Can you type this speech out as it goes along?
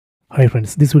Hi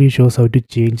friends, this video shows how to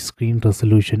change screen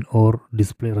resolution or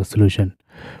display resolution.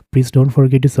 Please don't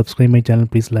forget to subscribe my channel.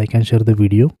 Please like and share the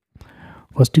video.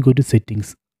 First go to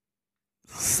settings.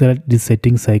 Select the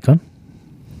settings icon.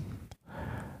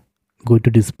 Go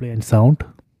to display and sound.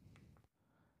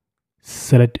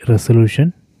 Select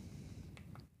resolution.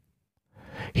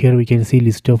 Here we can see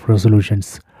list of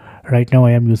resolutions. Right now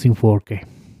I am using 4K.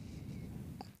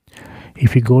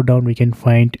 If we go down we can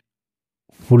find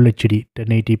Full HD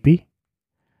 1080p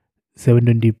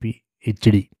 720p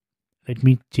HD. Let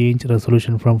me change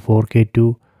resolution from 4K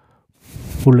to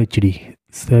Full HD.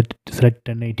 Select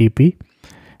 1080p,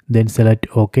 then select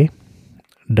OK.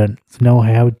 Done. So now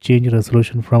I have changed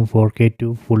resolution from 4K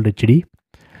to Full HD.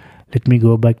 Let me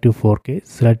go back to 4K.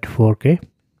 Select 4K,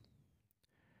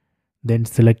 then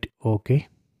select OK.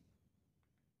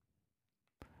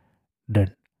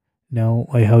 Done. Now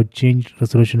I have changed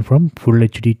resolution from Full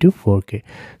HD to 4K.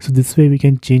 So this way we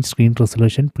can change screen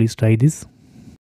resolution. Please try this.